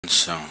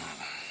So,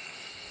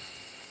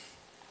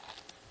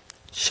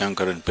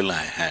 Shankaran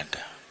Pillai had…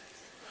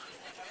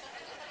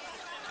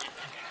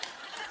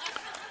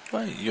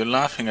 Why, you're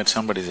laughing at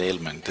somebody's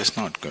ailment, that's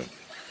not good.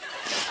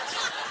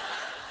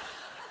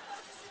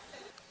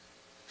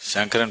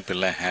 Shankaran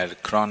Pillai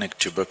had chronic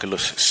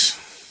tuberculosis.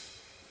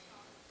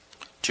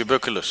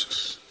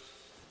 Tuberculosis.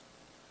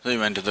 So he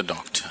went to the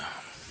doctor.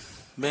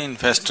 Been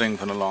festering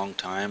for a long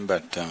time,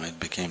 but it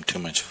became too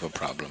much of a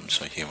problem,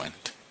 so he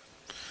went.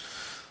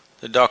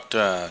 The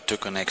doctor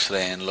took an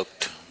X-ray and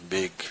looked,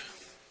 big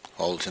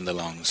holes in the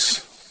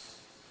lungs.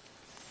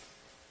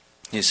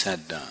 He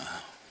said,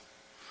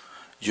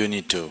 you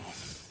need to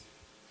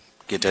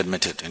get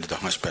admitted into the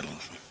hospital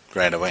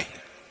right away.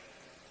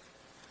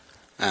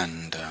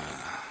 And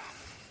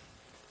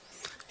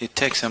it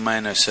takes a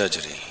minor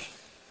surgery.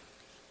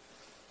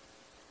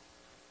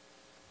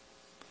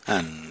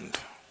 And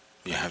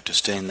you have to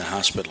stay in the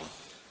hospital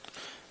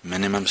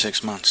minimum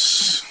 6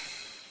 months.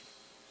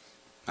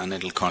 And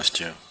it'll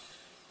cost you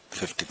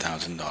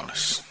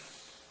 $50,000.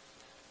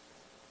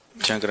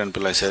 Shankaran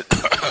Pillai said,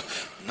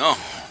 no,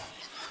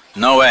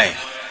 no way.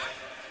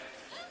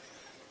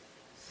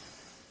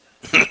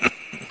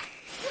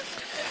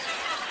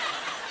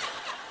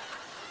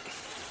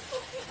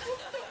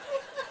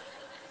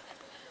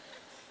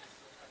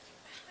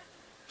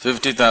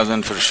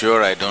 $50,000 for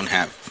sure I don't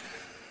have.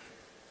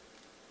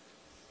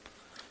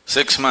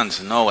 6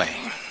 months, no way.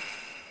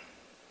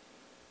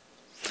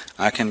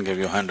 I can give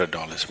you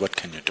 $100, what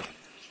can you do?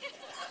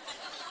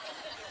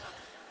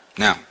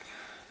 Now,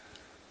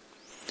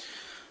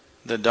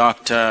 the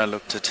doctor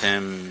looked at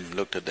him,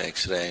 looked at the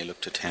X-ray,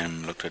 looked at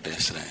him, looked at the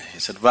X-ray. He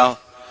said, well,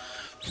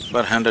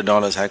 for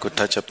 $100 I could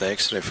touch up the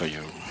X-ray for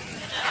you.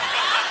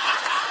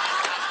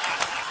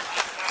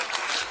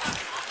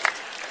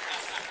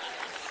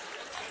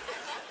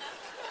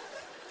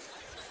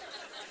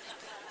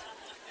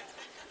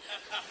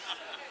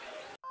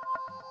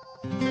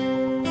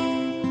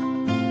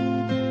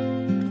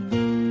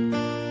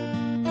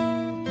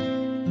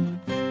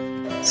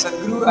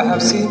 Sadhguru, I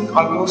have seen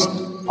almost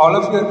all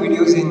of your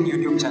videos in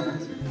YouTube channel.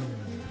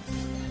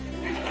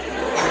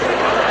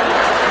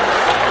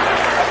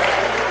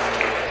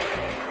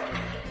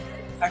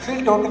 I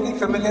feel totally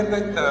familiar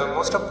with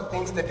most of the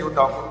things that you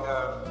talk in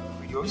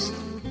the videos.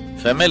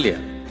 Familiar?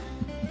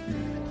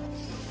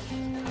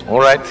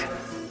 All right.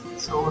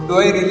 So, do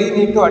I really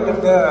need to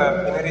attend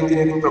the inner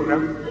engineering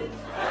program?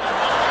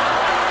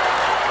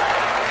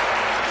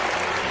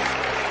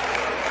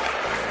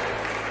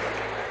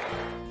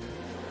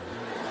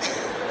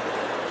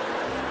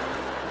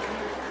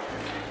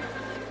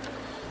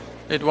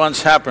 It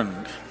once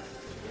happened.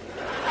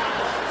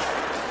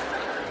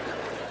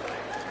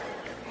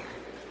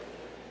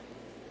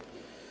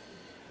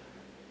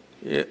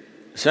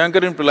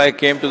 Shankaran Pillai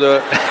came to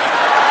the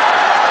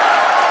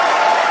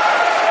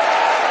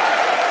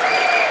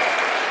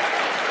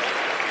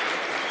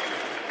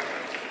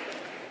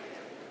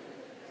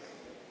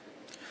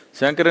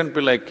Shankaran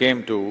Pillai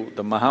came to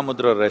the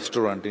Mahamudra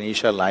restaurant in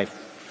Isha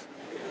Life,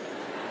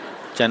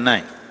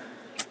 Chennai.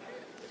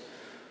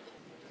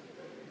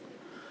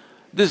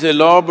 This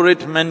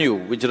elaborate menu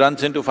which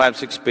runs into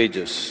 5-6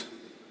 pages,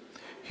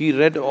 he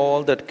read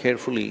all that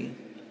carefully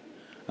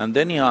and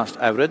then he asked,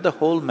 I've read the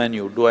whole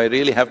menu, do I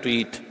really have to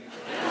eat?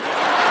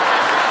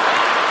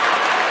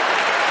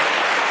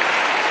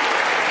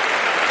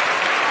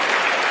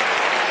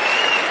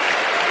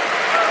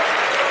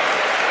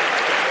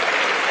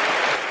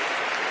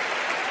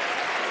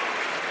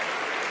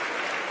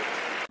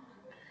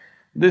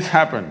 This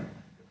happened.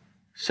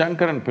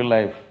 Shankaran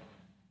Pillai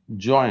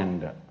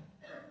joined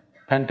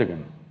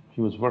Pentagon, he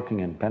was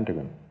working in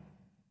Pentagon.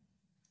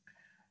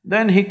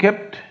 Then he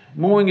kept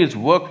moving his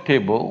work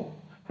table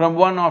from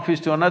one office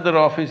to another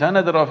office,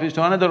 another office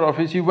to another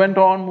office, he went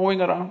on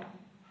moving around.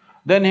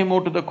 Then he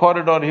moved to the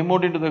corridor, he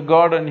moved into the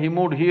garden, he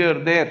moved here,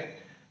 there.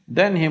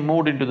 Then he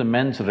moved into the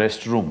men's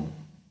restroom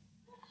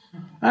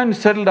and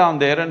settled down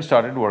there and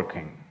started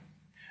working.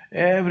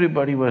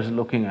 Everybody was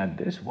looking at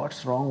this,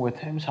 what's wrong with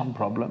him, some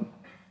problem?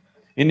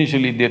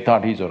 Initially they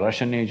thought he's a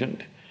Russian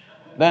agent,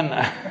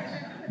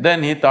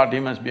 then he thought he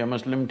must be a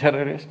Muslim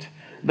terrorist.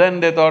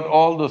 Then they thought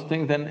all those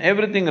things, then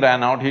everything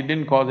ran out, he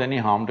didn't cause any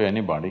harm to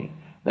anybody.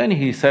 Then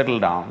he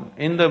settled down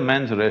in the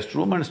men's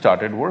restroom and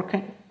started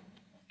working.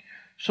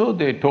 So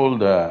they told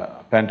the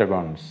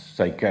Pentagon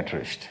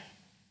psychiatrist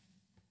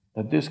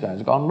that this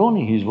guy's gone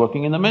loony, he's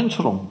working in the men's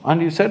room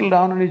and he settled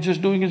down and he's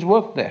just doing his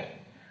work there.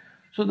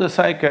 So the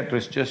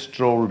psychiatrist just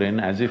strolled in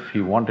as if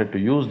he wanted to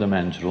use the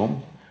men's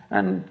room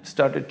and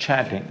started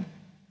chatting.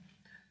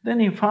 Then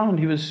he found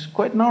he was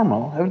quite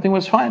normal, everything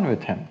was fine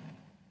with him.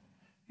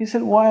 He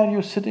said, why are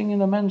you sitting in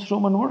the men's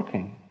room and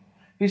working?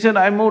 He said,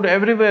 I moved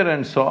everywhere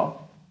and saw.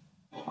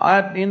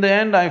 In the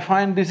end, I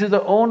find this is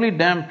the only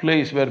damn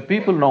place where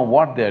people know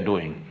what they're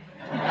doing.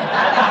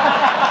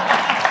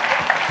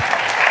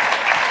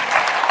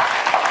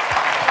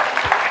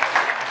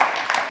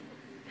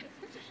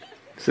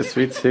 It's a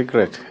sweet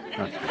secret.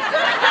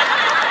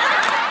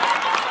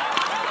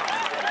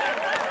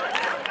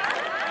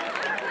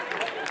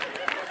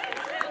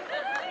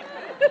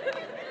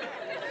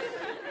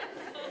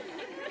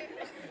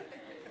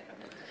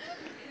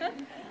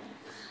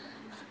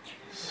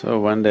 So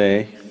one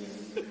day,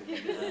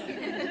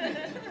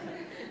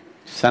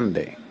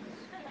 Sunday,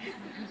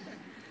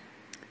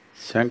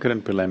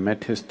 Shankaran Pillai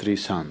met his three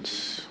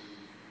sons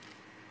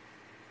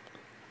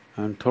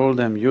and told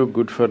them, "You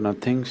good for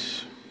nothings,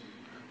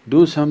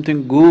 do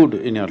something good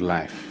in your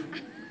life.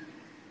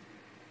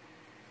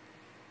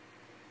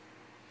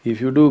 If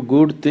you do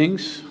good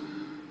things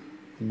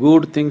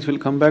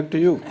will come back to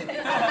you."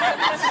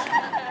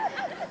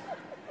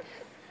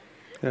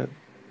 Yeah.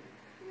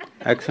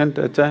 Accent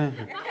अच्छा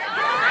है?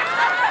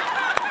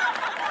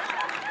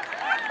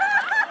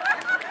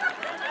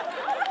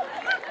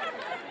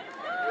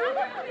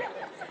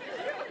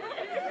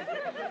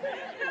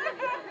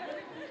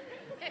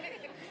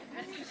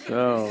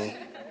 So,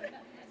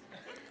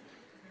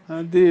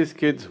 these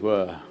kids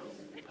were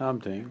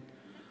something.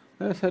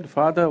 They said,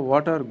 "Father,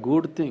 what are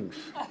good things?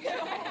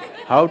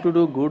 How to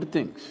do good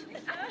things?"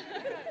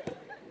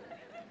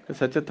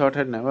 Such a thought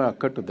had never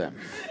occurred to them.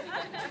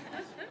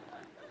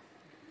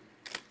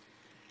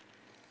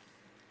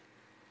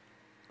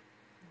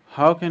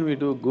 How can we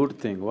do good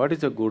thing? What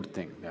is a good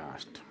thing? They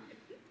asked.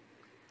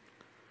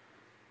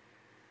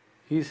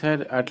 He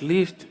said, "At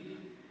least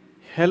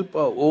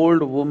help a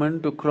old woman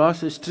to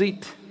cross a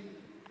street.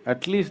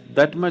 At least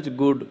that much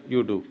good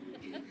you do."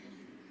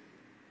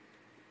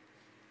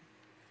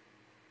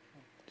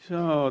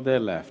 So they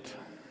left.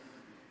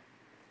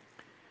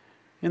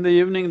 In the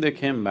evening they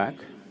came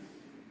back.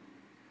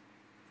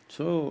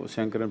 So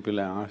Shankaran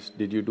Pillai asked,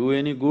 "Did you do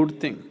any good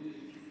thing?"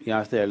 He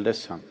asked the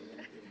eldest son.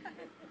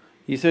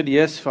 He said,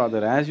 "Yes,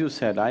 father, as you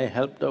said, I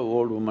helped a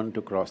old woman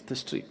to cross the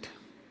street."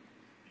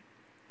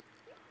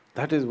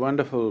 "That is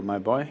wonderful, my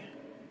boy."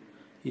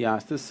 He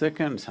asked the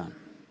second son.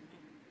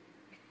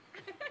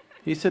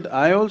 He said,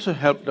 "I also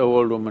helped a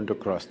old woman to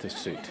cross the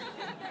street."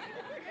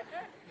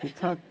 He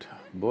thought,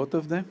 both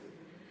of them?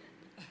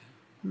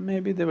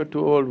 Maybe they were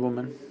two old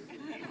women,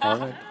 all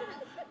right.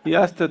 He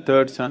asked the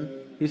third son,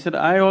 he said,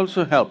 "I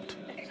also helped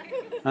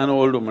an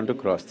old woman to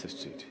cross the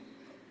street."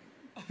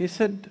 He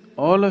said,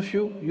 "All of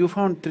you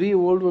found three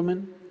old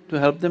women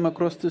to help them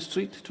across the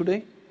street today?"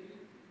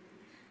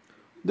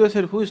 They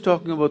said, "Who is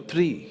talking about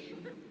three?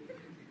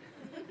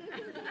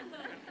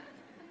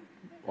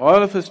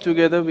 All of us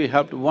together we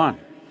helped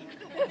one."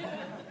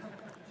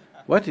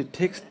 What, it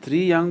takes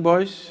three young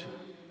boys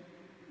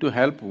to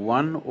help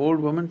one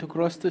old woman to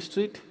cross the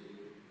street?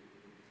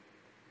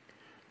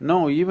 No,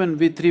 even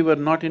we three were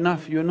not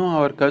enough. You know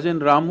our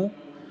cousin Ramu,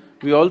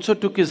 we also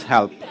took his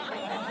help.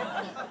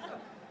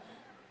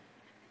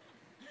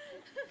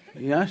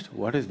 He asked,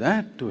 "What is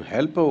that? To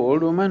help a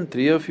old woman,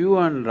 three of you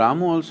and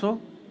Ramu also?"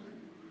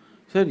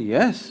 He said,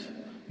 "Yes,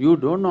 you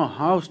don't know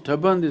how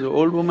stubborn this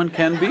old woman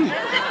can be."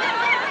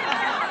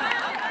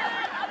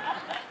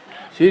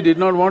 She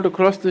did not want to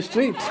cross the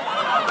street.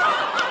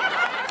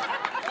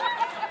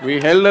 We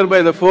held her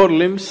by the four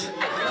limbs.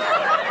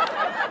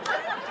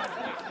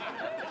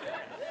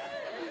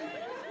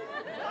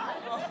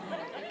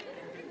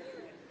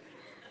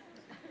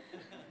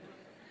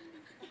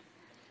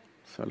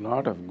 So, a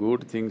lot of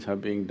good things are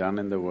being done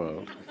in the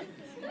world.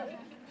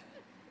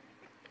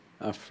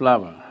 A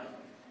flower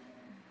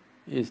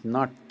is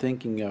not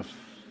thinking of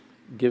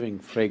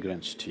giving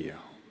fragrance to you.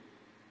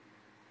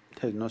 It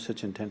has no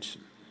such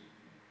intention.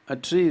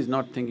 A tree is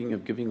not thinking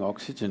of giving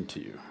oxygen to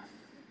you.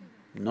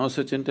 No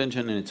such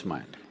intention in its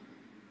mind.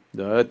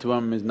 The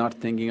earthworm is not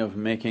thinking of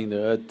making the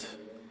earth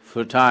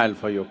fertile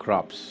for your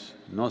crops.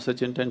 No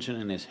such intention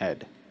in his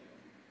head.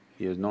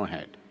 He has no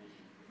head.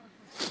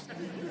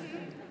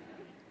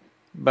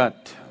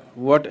 But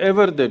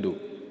whatever they do,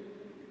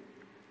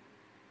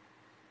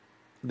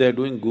 they're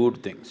doing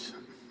good things.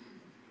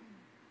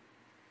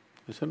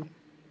 Yes or no?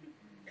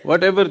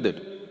 Whatever they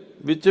do,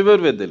 whichever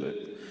way they do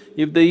it.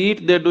 If they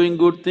eat, they're doing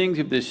good things,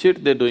 if they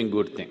shit, they're doing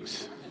good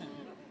things.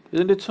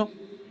 Isn't it so?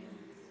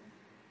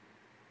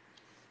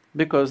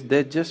 Because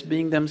they're just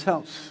being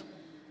themselves.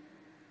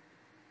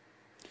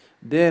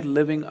 They're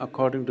living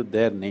according to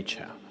their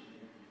nature.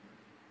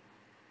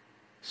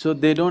 So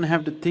they don't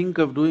have to think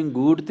of doing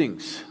good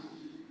things.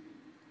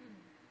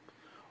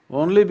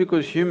 Only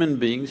because human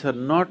beings are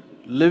not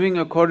living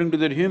according to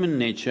their human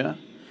nature,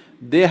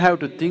 they have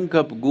to think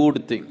up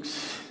good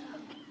things.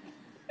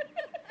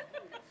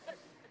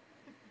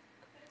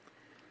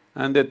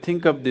 And they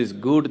think of these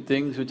good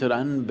things which are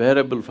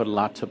unbearable for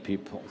lots of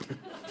people.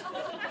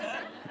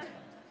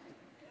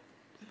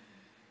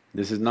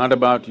 This is not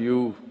about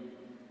you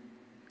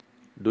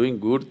doing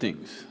good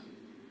things.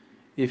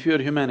 If your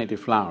humanity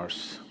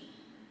flowers,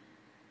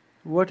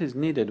 what is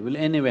needed will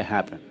anyway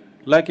happen.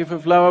 Like if a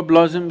flower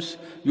blossoms,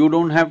 you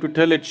don't have to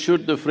tell it,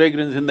 shoot the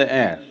fragrance in the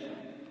air.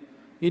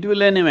 It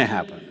will anyway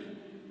happen.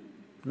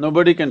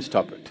 Nobody can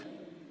stop it.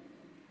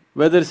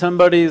 Whether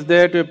somebody is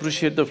there to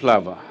appreciate the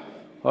flower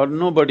or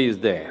nobody is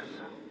there,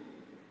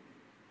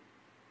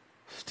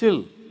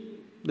 still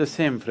the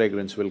same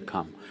fragrance will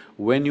come.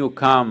 When you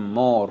come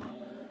more,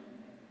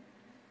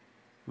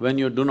 when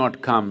you do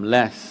not come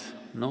less,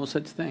 no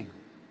such thing.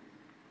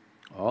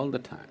 All the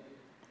time,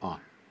 on.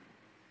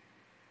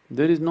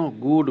 There is no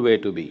good way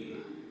to be.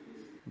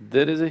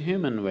 There is a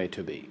human way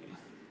to be.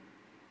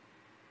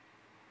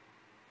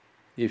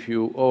 if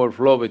you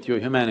overflow with your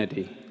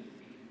humanity,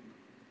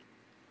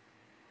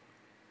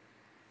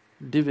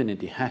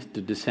 divinity has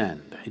to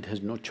descend, it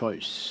has no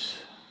choice.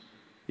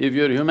 If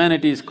your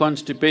humanity is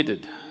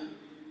constipated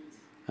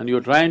and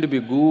you're trying to be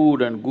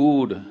good and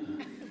good,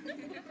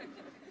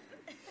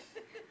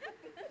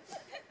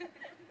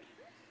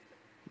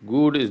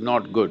 good is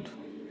not good.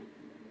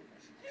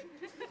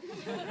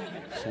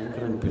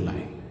 Shankaran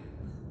Pillai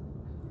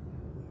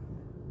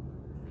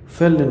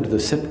fell into the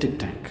septic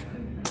tank.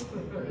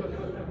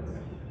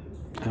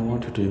 I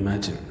want you to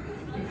imagine.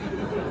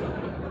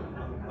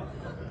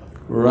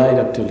 Right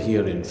up till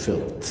here in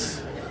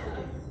filth.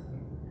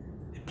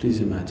 Please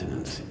imagine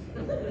and see.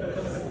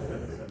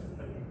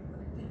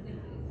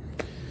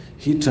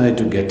 He tried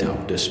to get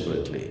out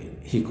desperately,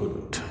 he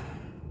couldn't.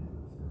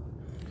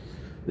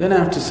 Then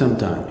after some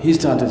time, he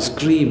started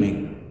screaming,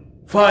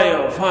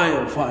 "Fire,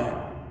 fire, fire!"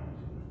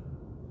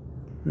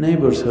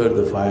 Neighbors heard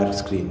the fire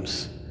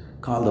screams,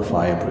 called the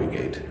fire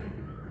brigade.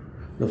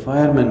 The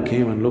firemen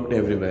came and looked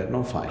everywhere,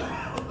 no fire.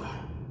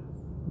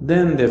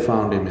 Then they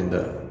found him in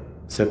the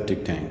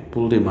septic tank,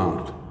 pulled him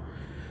out.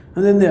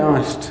 And then they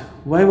asked,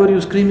 "Why were you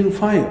screaming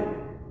fire?"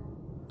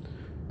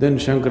 Then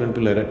Shankaran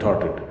Pillai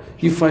retorted,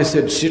 "If I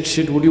said shit,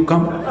 shit, would you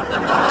come?"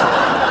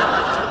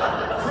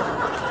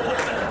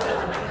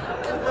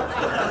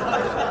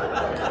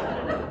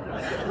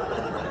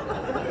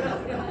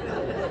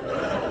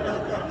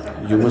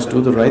 You must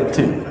do the right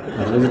thing,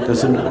 otherwise it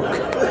doesn't work.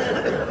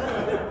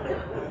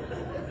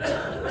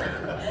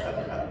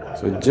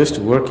 So just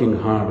working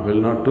hard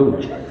will not do.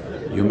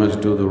 You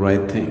must do the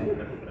right thing,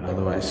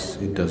 otherwise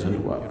it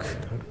doesn't work.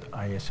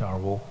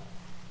 ISRO,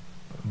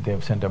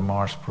 they've sent a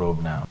Mars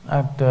probe now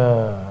at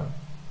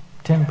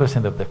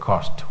 10% of the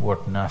cost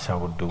what NASA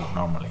would do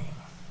normally.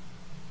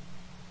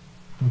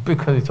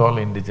 Because it's all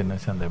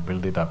indigenous and they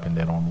build it up in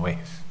their own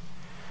ways.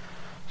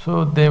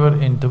 So they were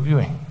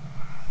interviewing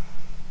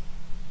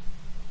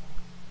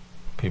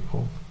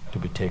people to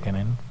be taken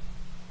in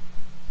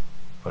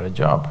for a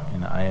job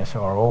in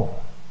ISRO.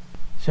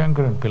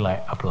 Shankaran Pillai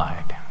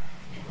applied.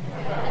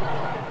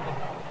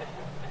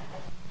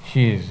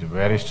 He is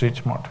very street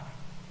smart,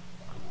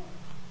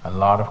 a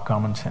lot of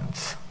common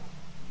sense.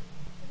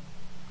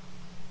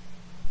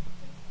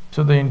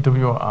 So the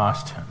interviewer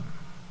asked him,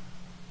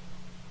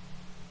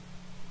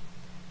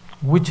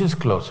 "Which is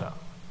closer,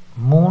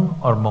 moon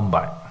or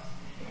Mumbai?"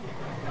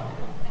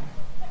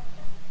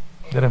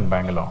 They're in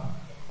Bangalore.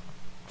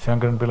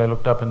 Shankaran Pillai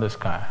looked up in the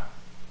sky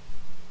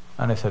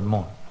and I said,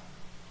 "Moon."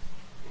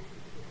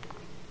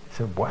 He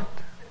said, "What?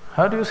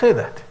 How do you say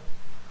that?"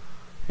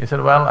 He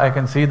said, "Well, I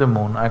can see the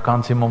moon, I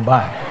can't see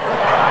Mumbai."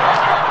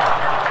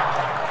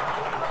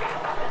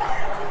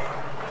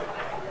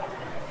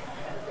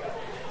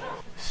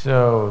 So,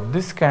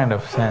 this kind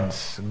of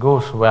sense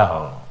goes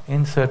well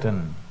in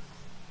certain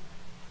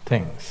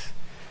things.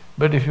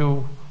 But if you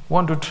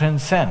want to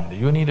transcend,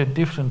 you need a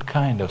different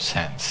kind of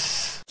sense.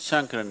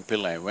 Shankaran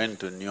Pillai went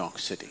to New York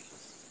City,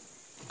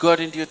 got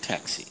into a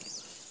taxi,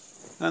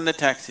 and the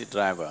taxi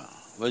driver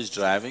was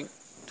driving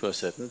to a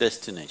certain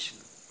destination.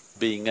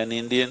 Being an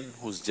Indian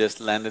who's just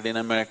landed in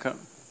America,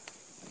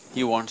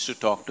 he wants to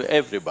talk to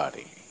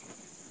everybody.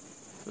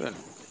 Well,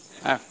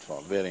 after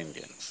all, we're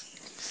Indians.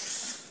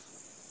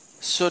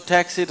 So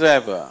taxi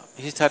driver,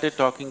 he started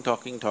talking,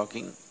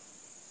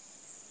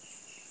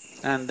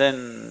 and then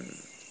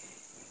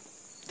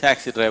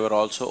taxi driver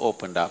also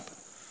opened up.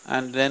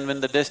 And then when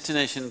the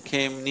destination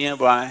came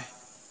nearby,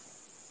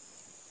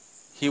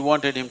 he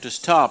wanted him to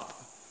stop,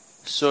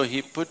 so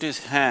he put his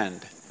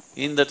hand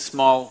in that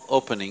small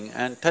opening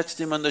and touched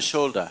him on the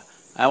shoulder.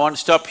 "I want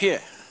to stop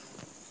here."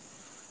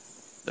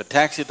 The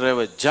taxi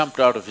driver jumped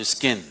out of his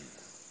skin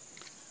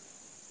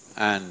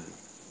and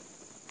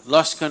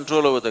lost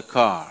control over the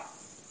car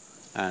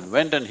and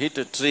went and hit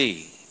a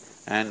tree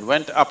and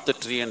went up the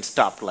tree and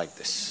stopped like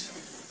this.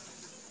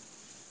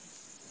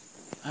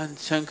 And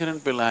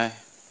Shankaran Pillai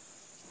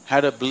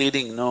had a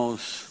bleeding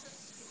nose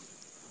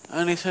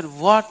and he said,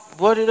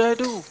 What did I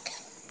do?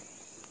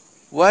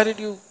 Why did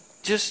you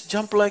just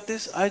jump like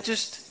this? I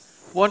just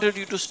wanted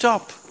you to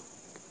stop."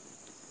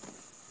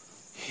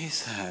 He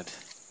said,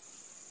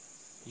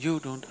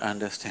 "You don't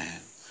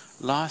understand.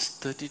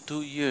 Last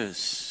 32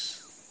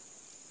 years,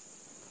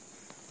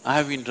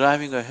 I've been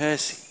driving a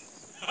hersey.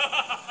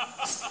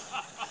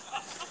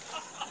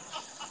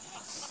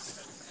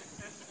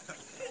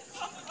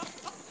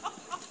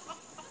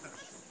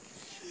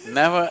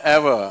 Never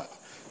ever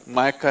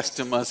my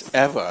customers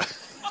ever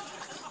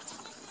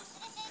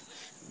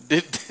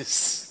did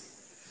this."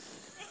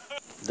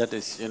 That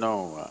is,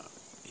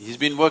 he's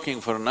been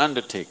working for an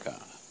undertaker,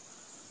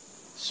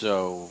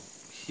 so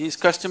his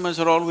customers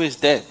are always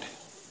dead.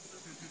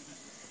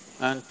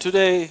 And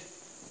today,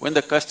 when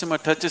the customer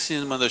touches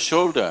him on the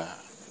shoulder,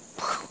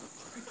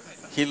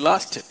 he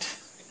lost it.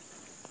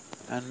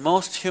 And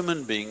most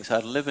human beings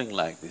are living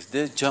like this,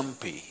 they're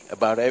jumpy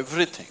about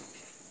everything.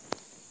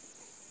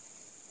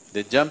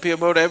 They're jumpy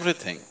about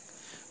everything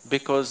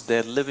because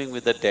they're living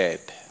with the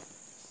dead.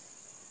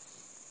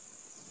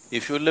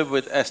 If you live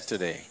with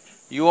yesterday,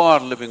 you are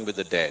living with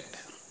the dead.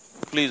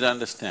 please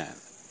understand,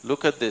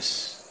 look at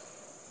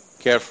this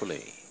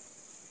carefully.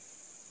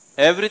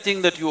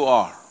 Everything that you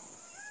are,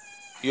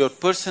 your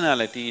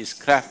personality is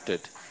crafted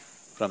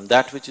from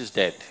that which is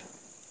dead.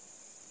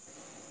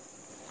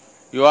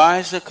 Your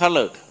eyes are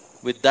colored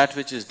with that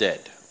which is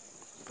dead.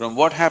 From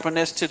what happened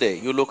yesterday,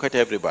 you look at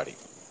everybody.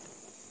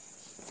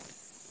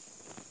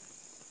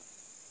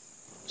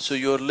 So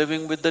you're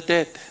living with the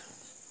dead.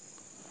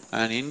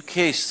 And in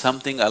case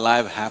something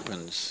alive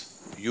happens,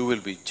 you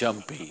will be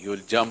jumpy, you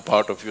will jump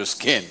out of your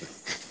skin.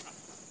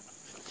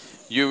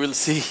 You will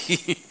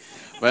see,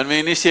 when we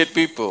initiate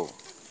people,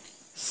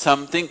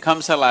 something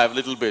comes alive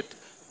little bit,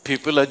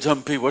 people are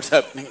jumpy, what's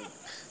happening?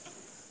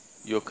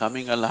 You're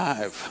coming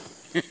alive.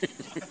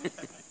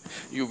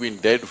 You've been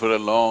dead for a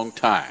long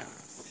time.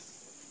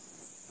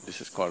 This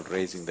is called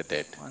raising the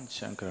dead. Once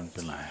Shankaran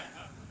Pillai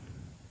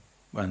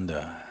won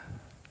the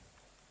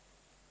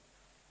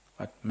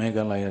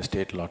Meghalaya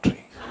state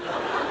lottery.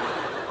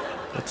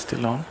 That's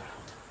still on?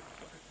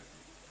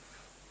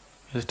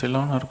 Is it still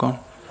on or gone?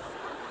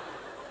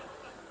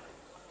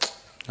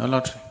 No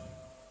lottery?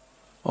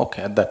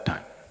 Okay, at that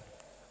time.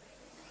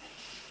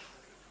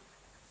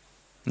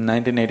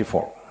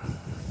 1984.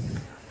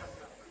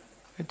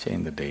 We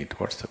changed the date,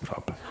 what's the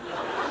problem?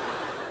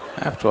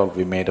 After all,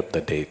 we made up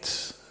the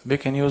dates. We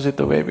can use it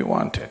the way we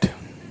want it,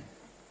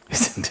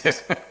 isn't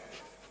it?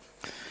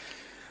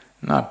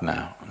 Not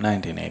now,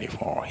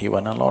 1984, he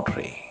won a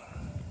lottery.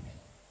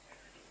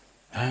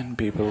 And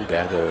people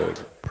gathered,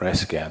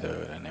 press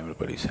gathered, and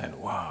everybody said,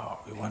 wow,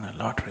 we won a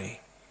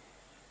lottery.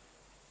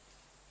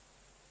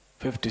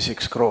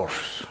 56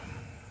 crores.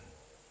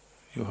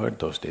 You heard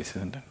those days,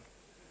 isn't it?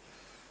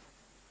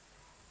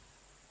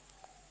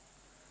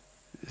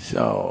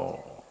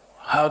 So,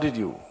 how did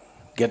you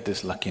get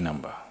this lucky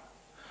number?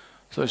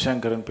 So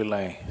Shankaran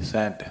Pillai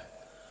said,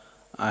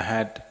 I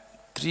had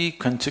 3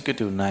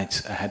 consecutive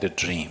nights I had a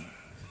dream.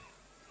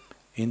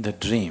 In the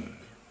dream,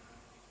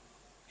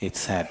 it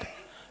said,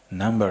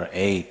 number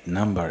 8,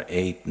 number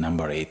 8,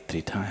 number 8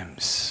 3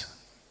 times.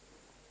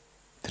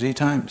 3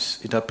 times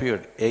it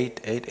appeared, 8,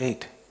 8,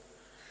 8.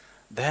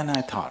 Then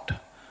I thought,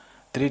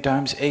 3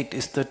 times 8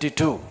 is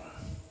 32.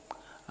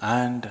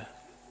 And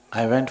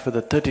I went for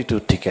the 32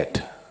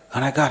 ticket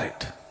and I got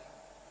it.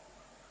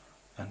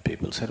 And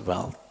people said,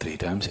 well, 3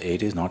 times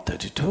 8 is not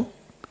 32,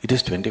 it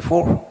is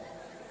 24.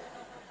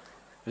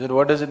 I said,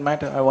 what does it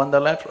matter? I won the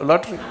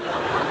lottery.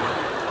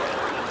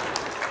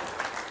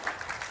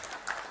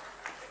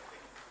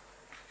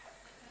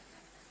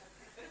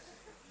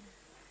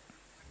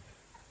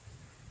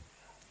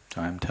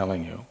 So I'm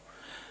telling you,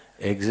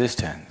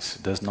 existence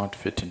does not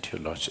fit into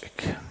your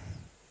logic.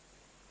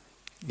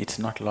 It's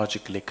not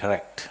logically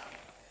correct.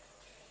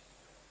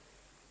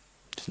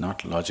 It's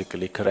not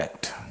logically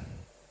correct.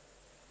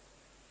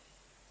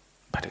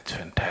 But it's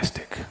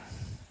fantastic.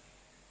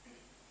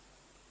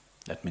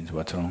 That means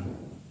what's wrong?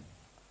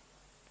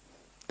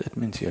 That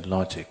means your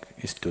logic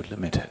is too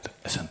limited,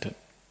 isn't it?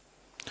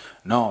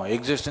 No,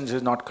 existence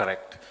is not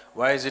correct.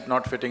 Why is it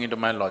not fitting into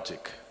my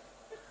logic?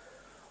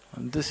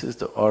 And this is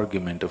the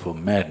argument of a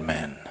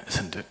madman,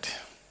 isn't it?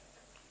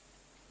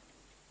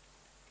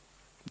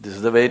 This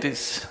is the way it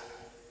is.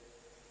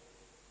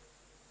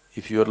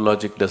 If your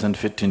logic doesn't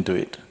fit into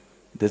it,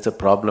 there's a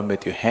problem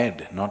with your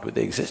head, not with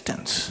the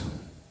existence.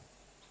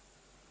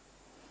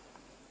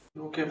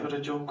 Okay for a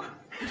joke?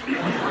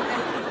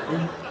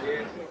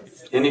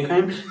 Any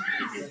kind?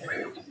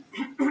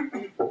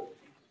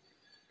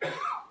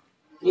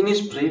 In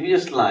his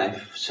previous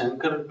life,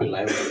 Shankaran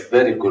Pillai was a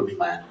very good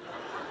man.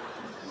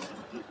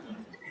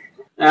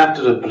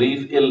 After a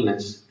brief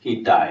illness,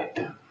 he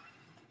died.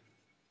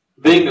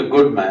 Being a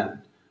good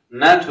man,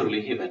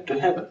 naturally he went to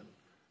heaven.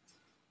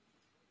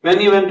 When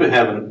he went to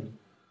heaven,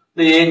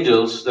 the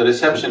angels, the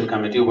reception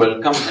committee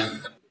welcomed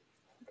him,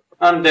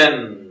 and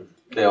then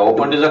they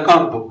opened his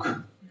account book.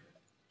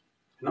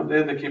 You know,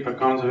 there they keep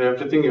accounts of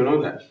everything, you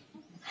know that.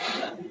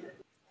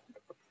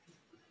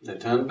 They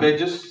turn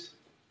pages,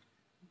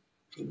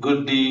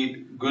 good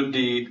deed, good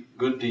deed,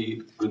 good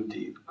deed, good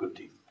deed, good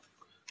deed.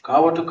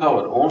 Cover to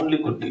cover, only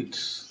good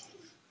deeds.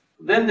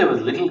 Then there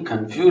was little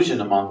confusion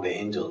among the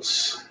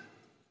angels.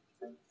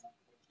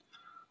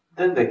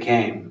 Then they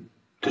came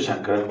to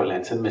Shankaran Pillai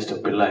and said, Mr.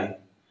 Pillai,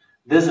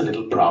 there's a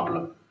little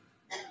problem.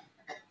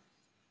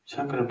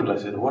 Shankaran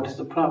Pillai said, what is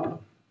the problem?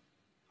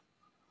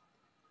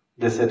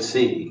 They said,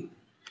 see,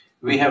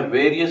 we have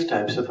various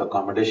types of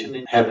accommodation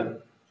in heaven.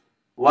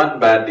 1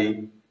 bad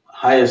deed,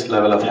 highest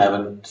level of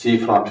heaven,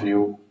 seafront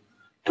view.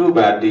 2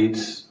 bad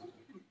deeds,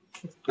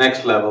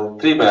 next level.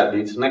 3 bad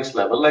deeds, next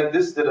level. Like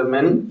this, there are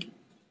many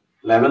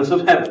levels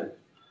of heaven.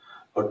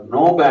 But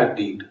no bad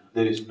deed,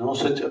 there is no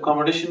such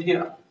accommodation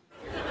here.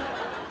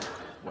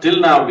 Till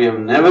now we have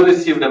never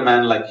received a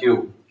man like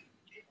you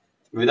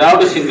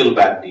without a single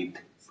bad deed.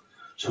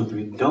 So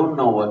we don't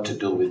know what to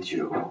do with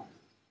you.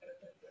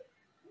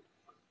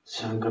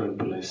 Shankaran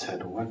Pillai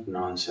said, what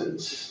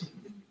nonsense.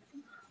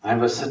 I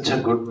was such a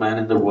good man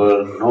in the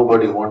world,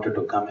 nobody wanted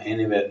to come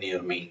anywhere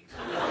near me.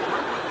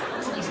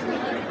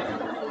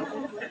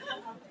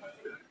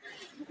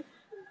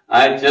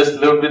 I just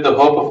lived with the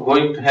hope of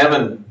going to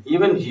heaven.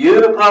 Even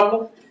here a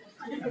problem?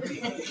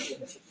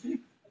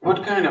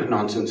 What kind of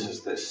nonsense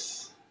is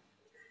this?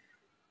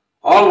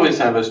 Always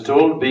I was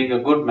told, being a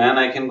good man,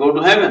 I can go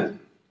to heaven.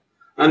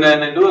 And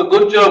when I do a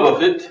good job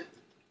of it,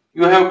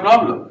 you have a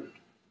problem.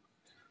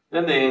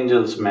 Then the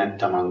angels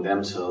met among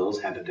themselves,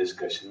 had a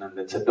discussion, and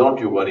they said, don't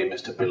you worry,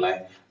 Mr.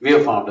 Pillai, we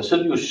have found a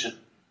solution.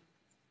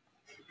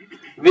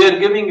 We are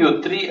giving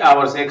you 3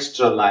 hours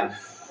extra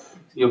life.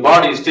 Your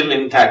body is still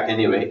intact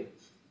anyway.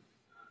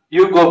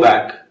 You go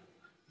back,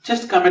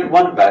 just commit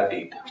one bad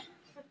deed.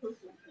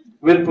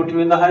 We'll put you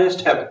in the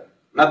highest heaven,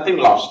 nothing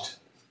lost.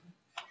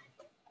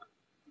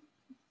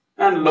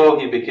 And lo,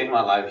 he became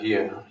alive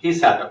here. He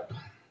sat up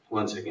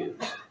once again.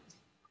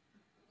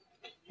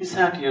 He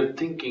sat here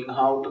thinking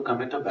how to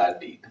commit a bad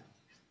deed.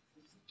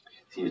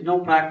 See, no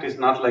practice,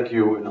 not like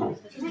you,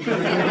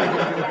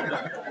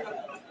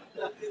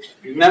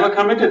 He's never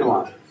committed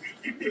one.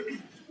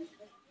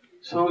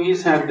 So he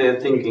sat there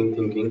thinking.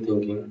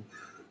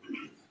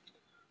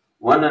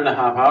 1.5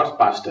 hours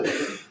passed away.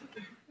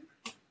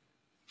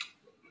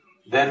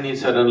 Then he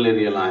suddenly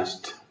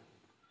realized,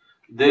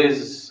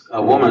 there's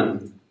a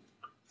woman,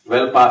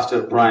 well past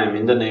her prime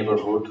in the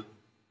neighborhood,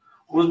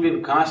 who's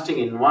been casting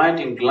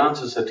inviting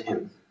glances at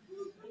him.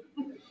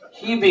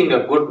 He being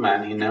a good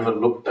man, he never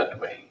looked that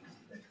way.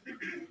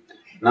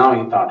 Now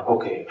he thought,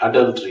 okay,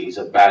 adultery is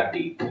a bad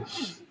deed.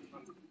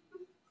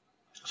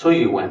 So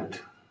he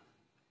went.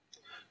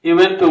 He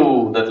went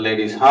to that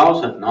lady's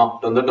house and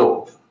knocked on the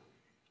door.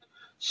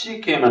 She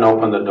came and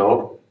opened the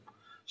door.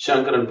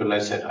 Shankaran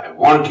Pillai said, I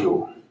want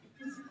you.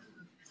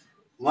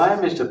 Why,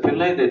 Mr.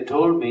 Pillai, they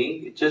told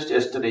me just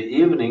yesterday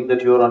evening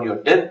that you're on your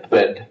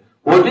deathbed.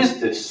 What is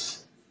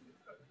this?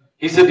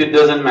 He said, it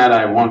doesn't matter,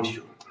 I want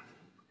you.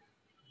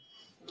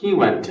 He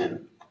went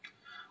in.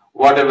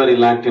 Whatever he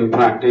lacked in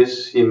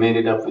practice, he made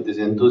it up with his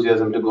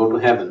enthusiasm to go to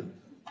heaven.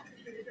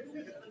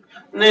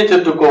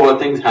 Nature took over,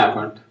 things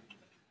happened.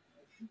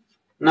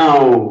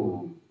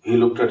 Now, he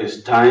looked at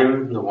his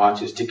time, the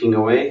watch is ticking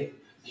away.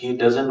 He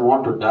doesn't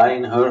want to die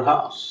in her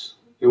house.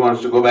 He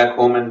wants to go back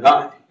home and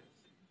die.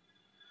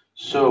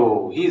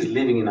 So, he's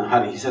leaving in a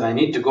hurry. He said, I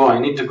need to go.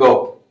 And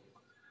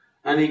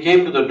he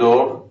came to the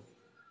door.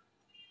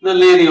 The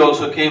lady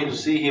also came to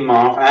see him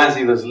off. As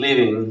he was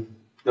leaving,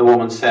 the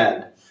woman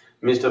said,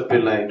 Mr.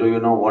 Pillai, do you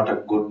know what a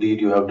good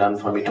deed you have done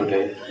for me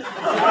today?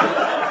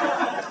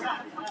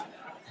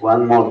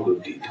 One more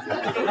good deed.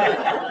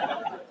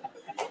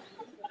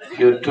 If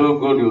you're too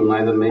good, you'll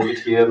neither make it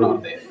here nor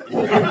there.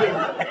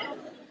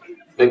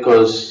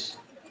 Because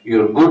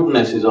your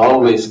goodness is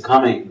always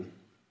coming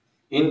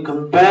in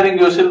comparing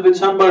yourself with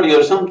somebody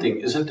or something,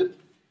 isn't it?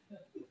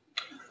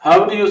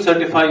 How do you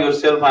certify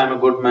yourself, I'm a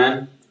good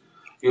man?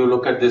 You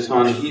look at this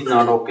one, he's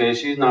not okay,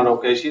 she's not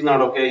okay, she's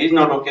not okay, he's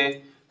not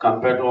okay.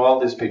 Compared to all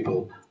these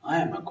people, I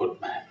am a good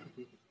man,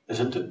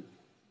 isn't it?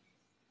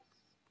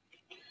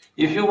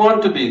 If you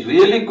want to be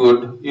really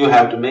good, you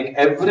have to make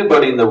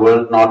everybody in the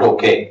world not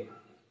okay.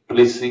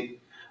 Please see,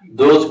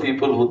 those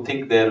people who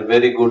think they are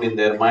very good in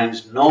their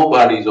minds,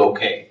 nobody is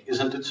okay,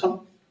 isn't it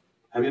so?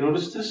 Have you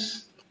noticed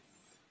this?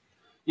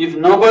 If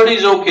nobody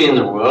is okay in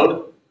the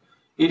world,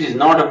 it is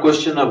not a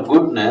question of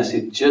goodness,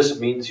 it just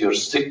means you're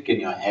sick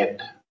in your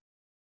head.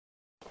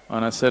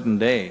 On a certain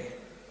day,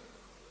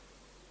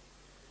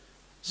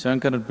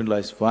 Shankaran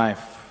Pillai's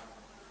wife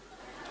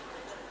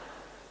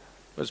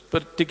was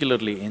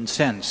particularly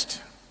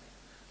incensed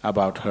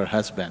about her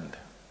husband.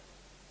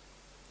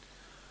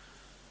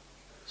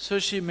 So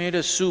she made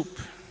a soup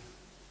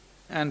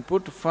and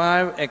put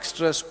 5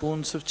 extra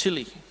spoons of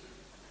chili.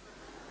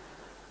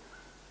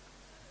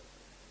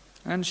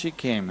 And she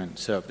came and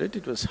served it.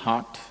 It was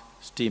hot,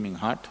 steaming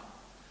hot.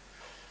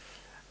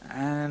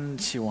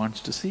 And she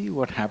wants to see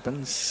what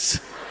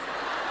happens.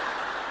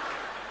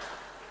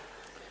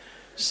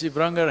 She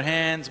wrung her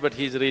hands, but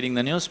he's reading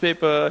the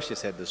newspaper. She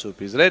said, the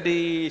soup is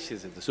ready. She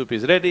said, the soup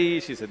is ready.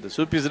 She said, the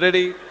soup is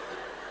ready.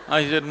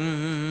 He said,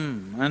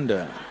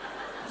 and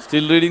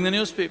still reading the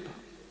newspaper.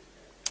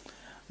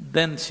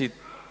 Then she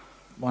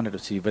wanted to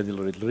see whether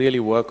it'll really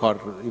work or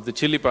if the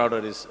chili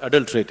powder is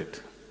adulterated,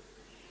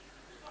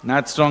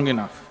 not strong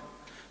enough.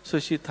 So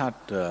she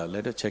thought,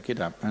 let her check it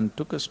up, and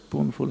took a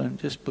spoonful and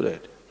just put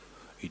it.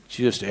 It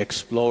just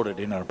exploded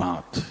in her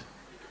mouth.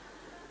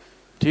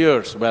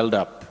 Tears welled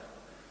up.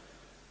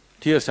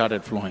 Tears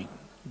started flowing.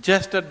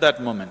 Just at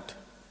that moment,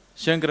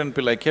 Shankaran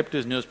Pillai kept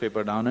his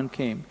newspaper down and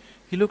came.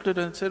 He looked at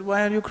her and said,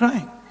 why are you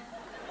crying?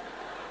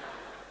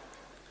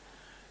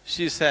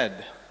 She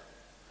said,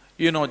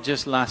 you know,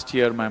 just last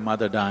year my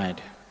mother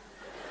died.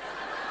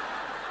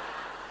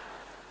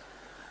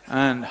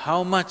 And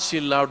how much she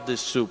loved this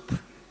soup.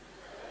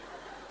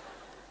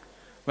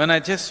 When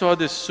I just saw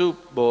this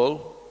soup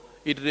bowl,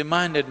 it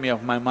reminded me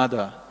of my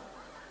mother,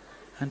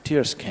 and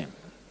tears came.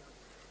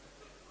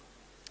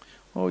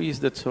 Oh, is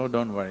that so?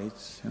 Don't worry,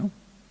 it's,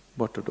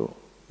 what to do.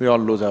 We all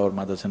lose our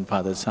mothers and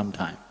fathers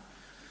sometime.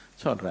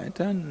 It's all right.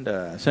 And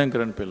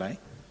Shankaran Pillai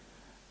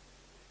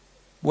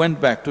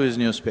went back to his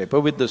newspaper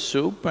with the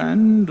soup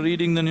and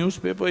reading the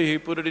newspaper, he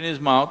put it in his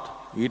mouth,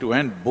 it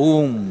went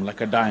boom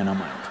like a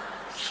dynamite.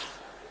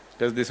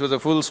 Because this was a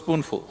full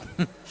spoonful.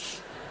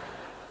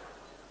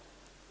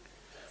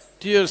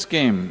 Tears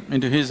came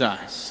into his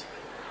eyes.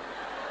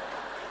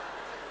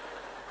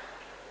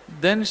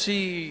 Then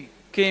she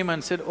came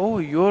and said, "Oh,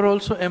 you're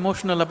also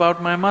emotional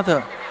about my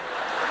mother."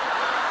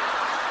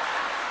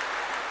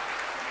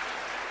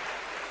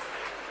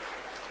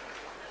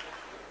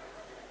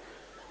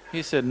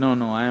 He said,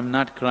 "No, I am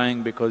not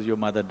crying because your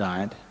mother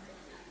died.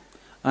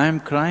 I am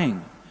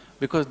crying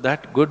because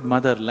that good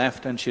mother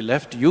left and she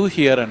left you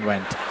here and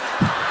went."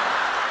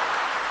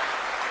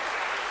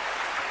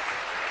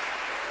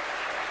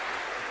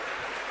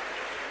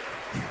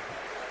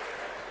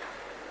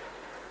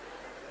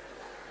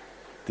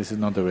 This is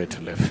not the way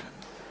to live.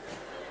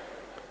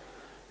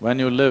 When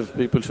you live,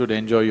 people should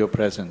enjoy your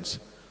presence.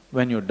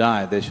 When you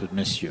die, they should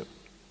miss you.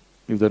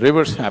 If the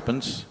reverse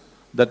happens,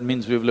 that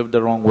means we've lived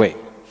the wrong way,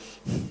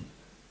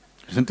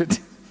 isn't it?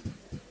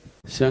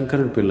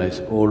 Shankaran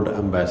Pillai's old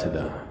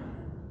ambassador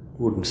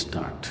wouldn't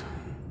start.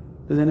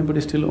 Does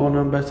anybody still own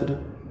ambassador?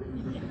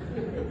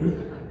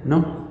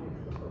 No?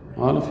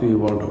 All of you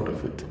evolved out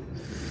of it.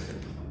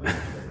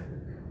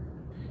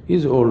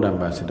 His old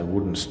ambassador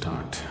wouldn't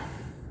start.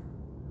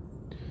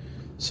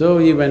 So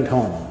he went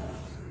home.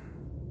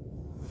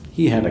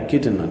 He had a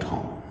kitten at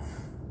home.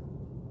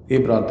 He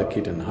brought the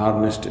kitten,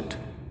 harnessed it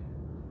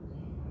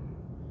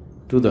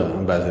to the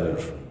ambassador.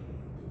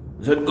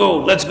 He said, "Go,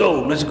 let's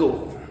go, let's go."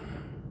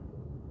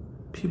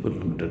 People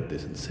looked at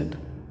this and said,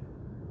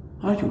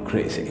 "Are you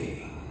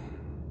crazy?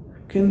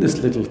 Can this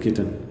little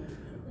kitten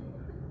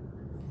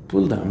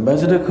pull the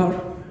ambassador car?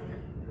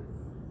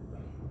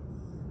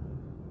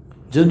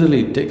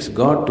 Generally, it takes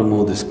God to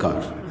move this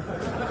car."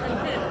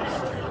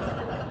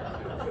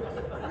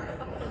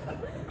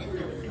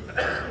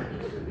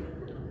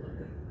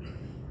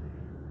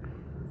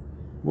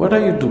 "What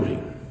are you doing?"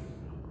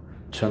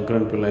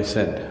 Shankaran Pillai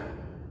said,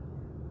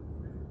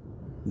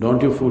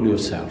 "Don't you fool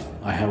yourself,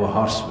 I have a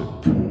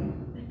horsewhip."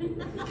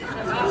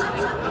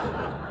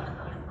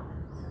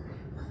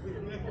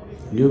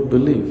 You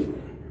believe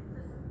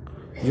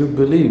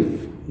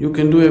you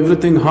can do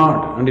everything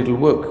hard and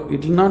it'll work.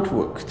 It'll not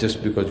work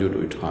just because you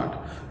do it hard.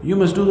 You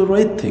must do the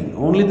right thing,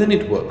 only then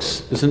it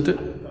works, isn't it?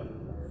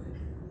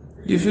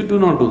 If you do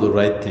not do the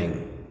right thing,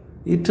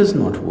 it does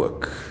not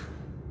work.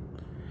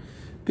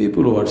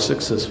 People who are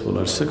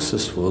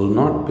successful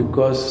not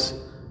because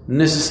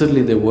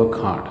necessarily they work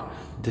hard,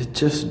 they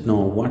just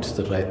know what's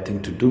the right thing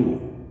to do.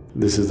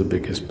 This is the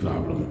biggest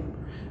problem.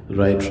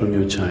 Right from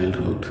your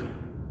childhood,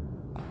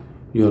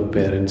 your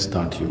parents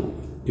taught you,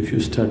 if you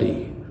study,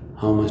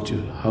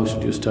 how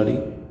should you study?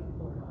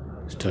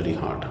 Study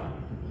hard.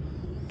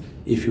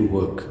 If you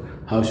work,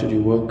 how should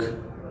you work?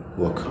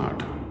 Work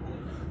hard.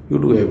 You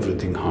do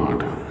everything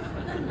hard.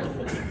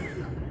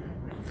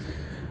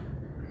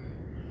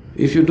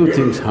 If you do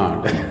things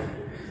hard,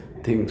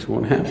 things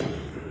won't happen.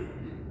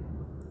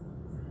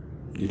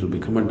 It'll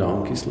become a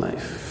donkey's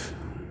life,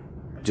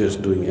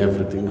 just doing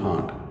everything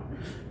hard.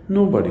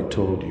 Nobody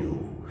told you,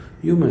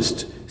 you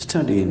must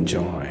study in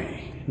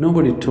joy.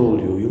 Nobody told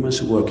you, you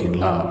must work in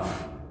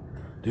love.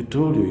 They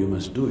told you, you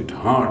must do it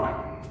hard.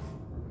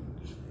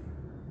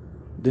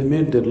 They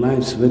made their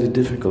lives very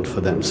difficult for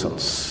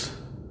themselves.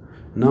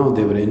 Now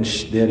they are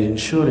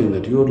ensuring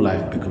that your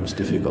life becomes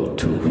difficult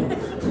too.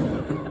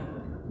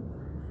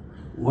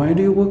 Why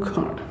do you work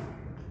hard?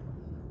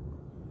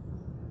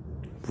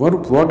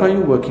 What are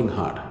you working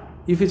hard?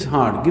 If it's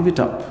hard, give it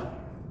up.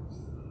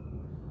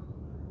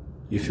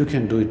 If you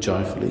can do it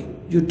joyfully,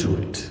 you do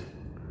it.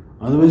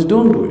 Otherwise,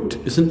 don't do it,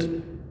 isn't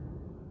it?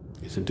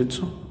 Isn't it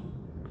so?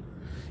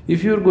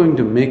 If you're going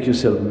to make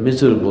yourself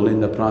miserable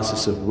in the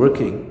process of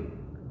working,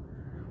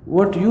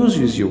 what use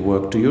is your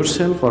work to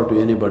yourself or to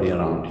anybody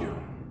around you?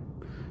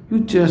 You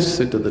just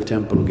sit at the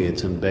temple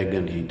gates and beg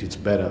and eat, it's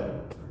better.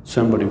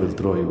 Somebody will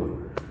throw you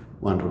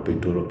 1 rupee,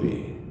 2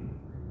 rupee.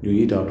 You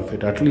eat out of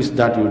it, at least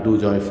that you do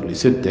joyfully.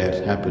 Sit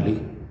there happily,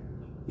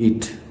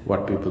 eat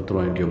what people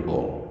throw into your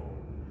bowl.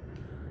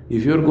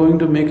 If you're going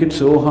to make it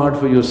so hard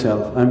for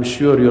yourself, I'm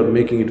sure you're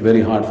making it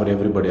very hard for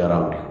everybody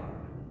around you,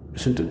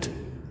 isn't it?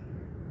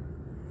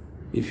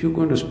 If you're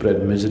going to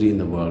spread misery in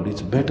the world,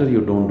 it's better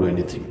you don't do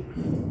anything.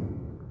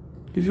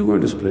 If you're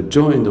going to spread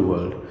joy in the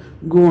world,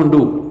 go and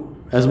do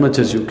as much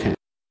as you can.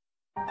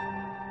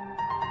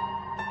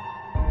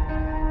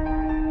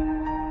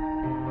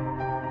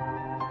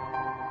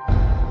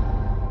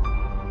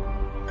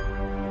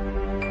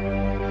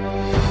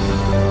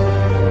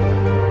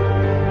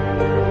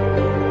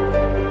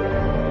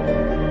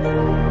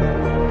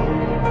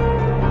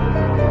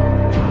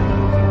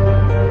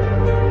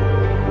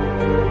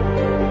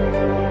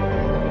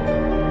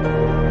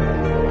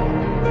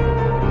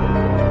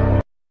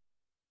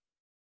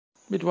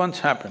 It once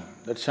happened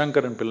that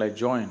Shankaran Pillai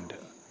joined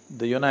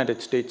the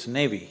United States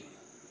Navy.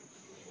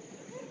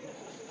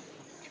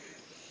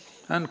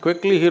 And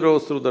quickly he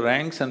rose through the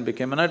ranks and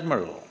became an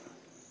admiral.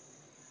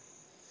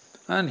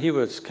 And he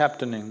was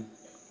captaining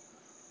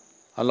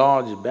a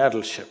large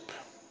battleship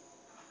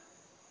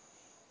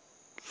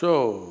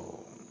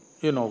So,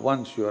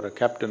 once you are a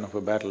captain of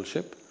a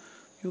battleship,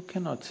 you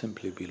cannot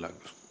simply be like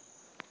this.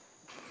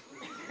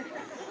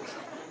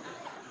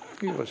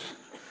 He was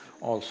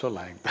also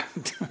like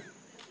that.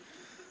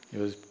 He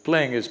was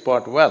playing his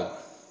part well.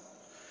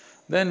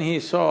 Then he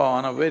saw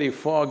on a very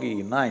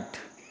foggy night,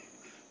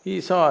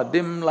 he saw a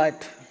dim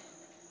light.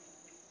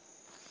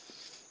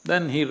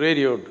 Then he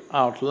radioed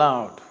out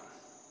loud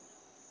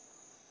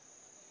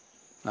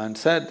and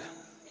said,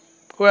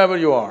 "Whoever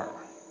you are,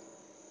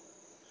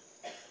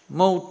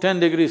 move 10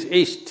 degrees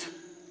east."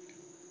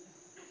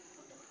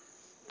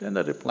 Then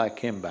the reply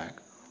came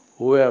back,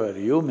 "Whoever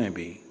you may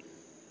be,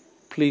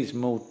 please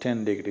move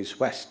 10 degrees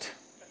west."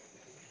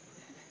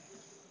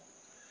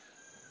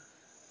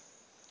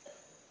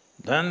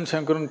 Then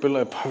Shankaran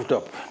Pillai puffed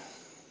up.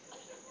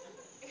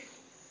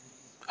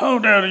 "How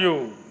dare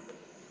you?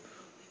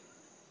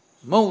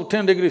 Move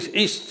 10 degrees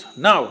east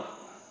now!"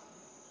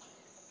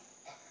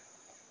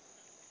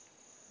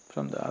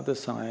 From the other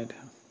side,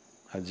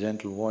 a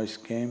gentle voice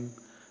came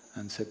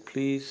and said,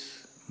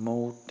 "Please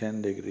move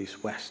 10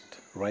 degrees west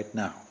right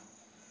now."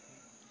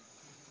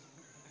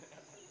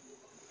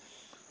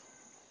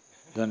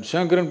 Then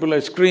Shankaran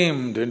Pillai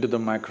screamed into the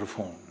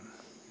microphone,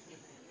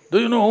 "Do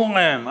you know who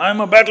I am? I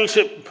am a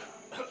battleship."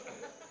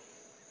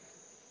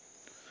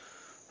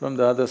 From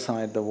the other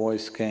side, the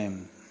voice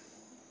came,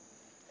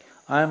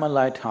 "I am a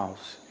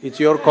lighthouse, it's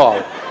your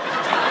call."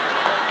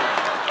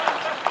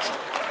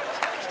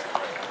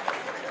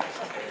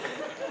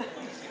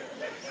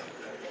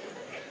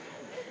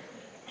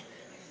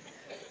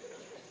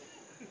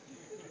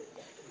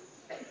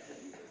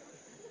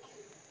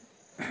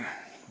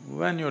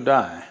 When you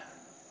die,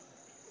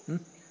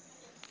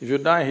 if you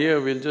die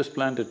here, we'll just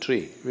plant a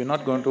tree. We're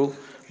not going to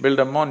build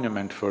a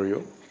monument for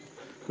you.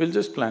 We'll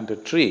just plant a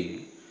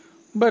tree,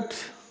 but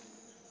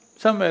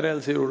somewhere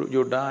else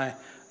you die,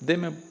 they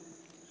may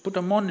put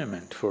a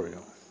monument for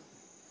you.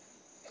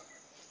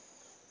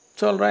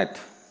 It's all right.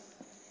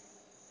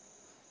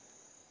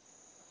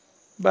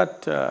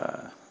 But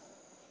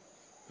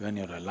when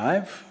you're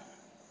alive,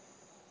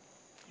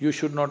 you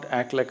should not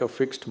act like a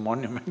fixed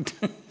monument.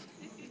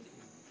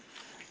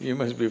 You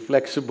must be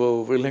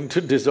flexible, willing to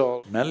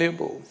dissolve,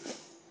 malleable.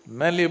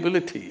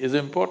 Malleability is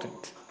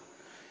important.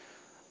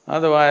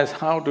 Otherwise,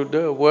 how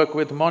to work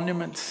with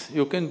monuments?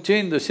 You can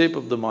change the shape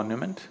of the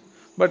monument,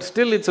 but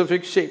still it's a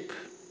fixed shape.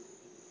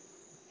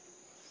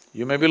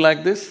 You may be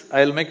like this,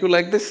 I'll make you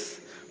like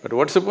this, but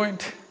what's the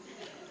point?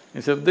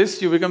 Instead of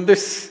this, you become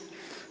this.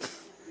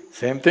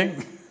 Same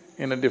thing,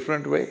 in a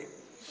different way.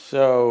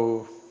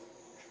 So,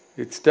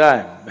 it's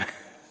time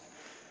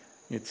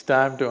it's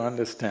time to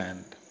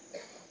understand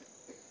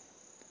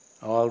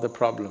all the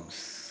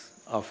problems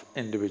of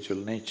individual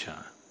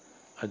nature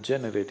are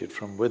generated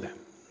from within.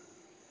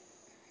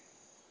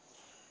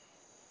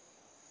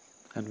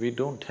 And we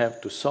don't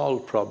have to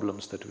solve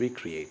problems that we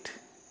create,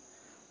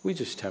 we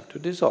just have to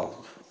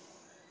dissolve.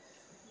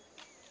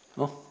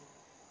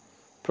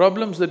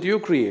 Problems that you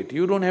create,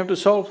 you don't have to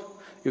solve.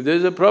 If there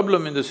is a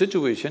problem in the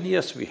situation,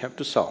 yes, we have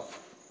to solve.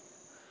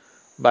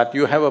 But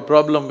you have a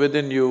problem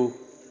within you,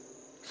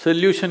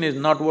 solution is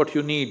not what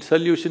you need,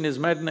 solution is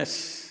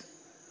madness.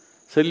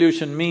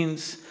 Solution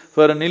means,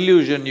 for an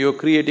illusion, you're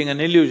creating an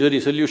illusory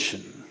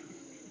solution,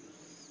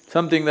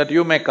 something that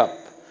you make up.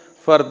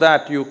 For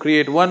that, you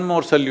create one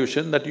more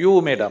solution that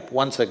you made up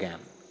once again.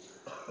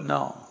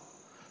 No,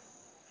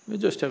 you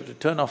just have to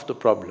turn off the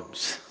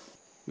problems.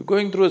 You're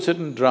going through a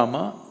certain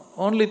drama,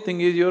 only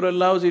thing is you're a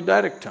lousy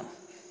director.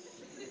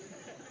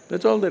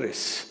 That's all there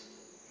is.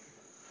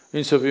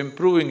 Instead of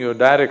improving your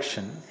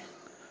direction,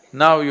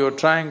 now you're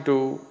trying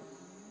to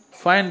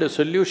find a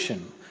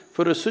solution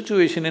for a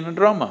situation in a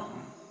drama.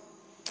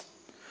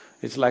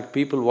 It's like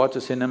people watch a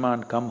cinema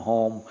and come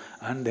home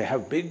and they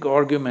have big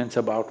arguments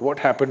about what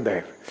happened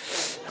there.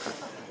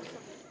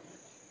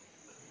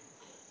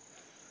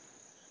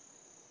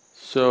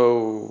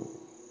 So,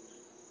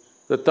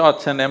 the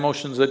thoughts and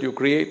emotions that you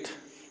create,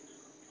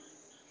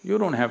 you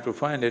don't have to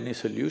find any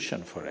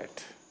solution for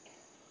it.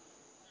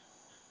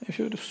 If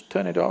you just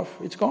turn it off,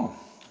 it's gone.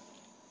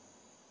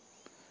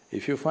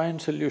 If you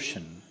find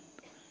solution,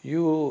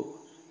 you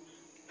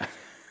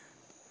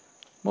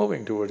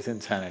moving towards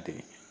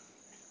insanity.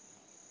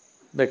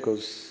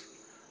 Because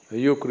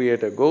you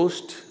create a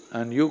ghost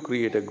and you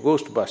create a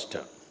ghost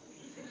buster.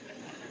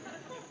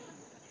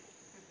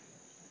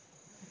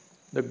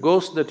 The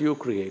ghosts that you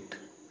create,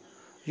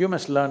 you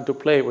must learn to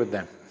play with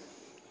them.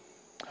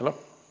 Hello?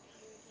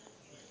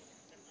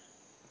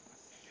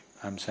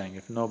 I'm saying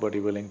if nobody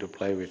willing to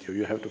play with you,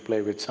 you have to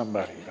play with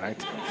somebody,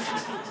 right?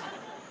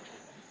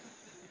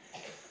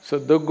 So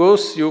the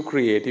ghosts you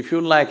create, if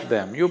you like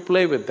them, you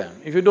play with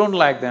them. If you don't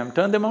like them,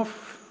 turn them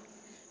off.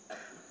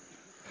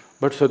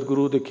 But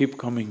Sadhguru, they keep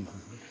coming.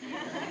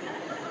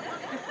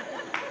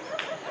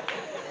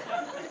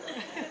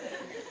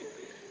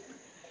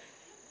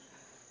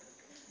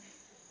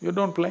 You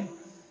don't play.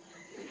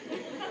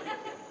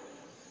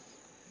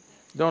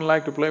 Don't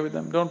like to play with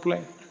them, don't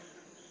play.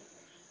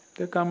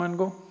 They come and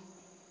go.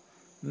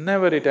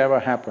 Never it ever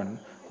happened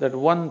that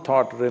one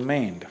thought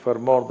remained for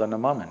more than a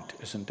moment,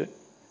 isn't it?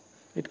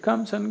 It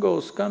comes and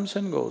goes, comes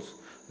and goes.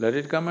 Let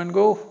it come and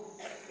go.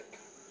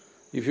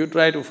 If you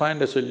try to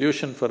find a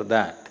solution for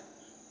that,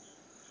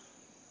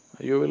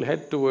 you will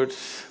head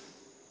towards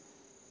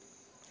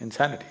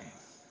insanity.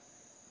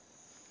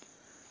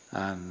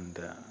 And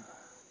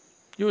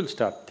you will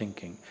start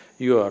thinking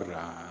you are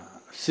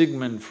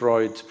Sigmund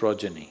Freud's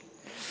progeny.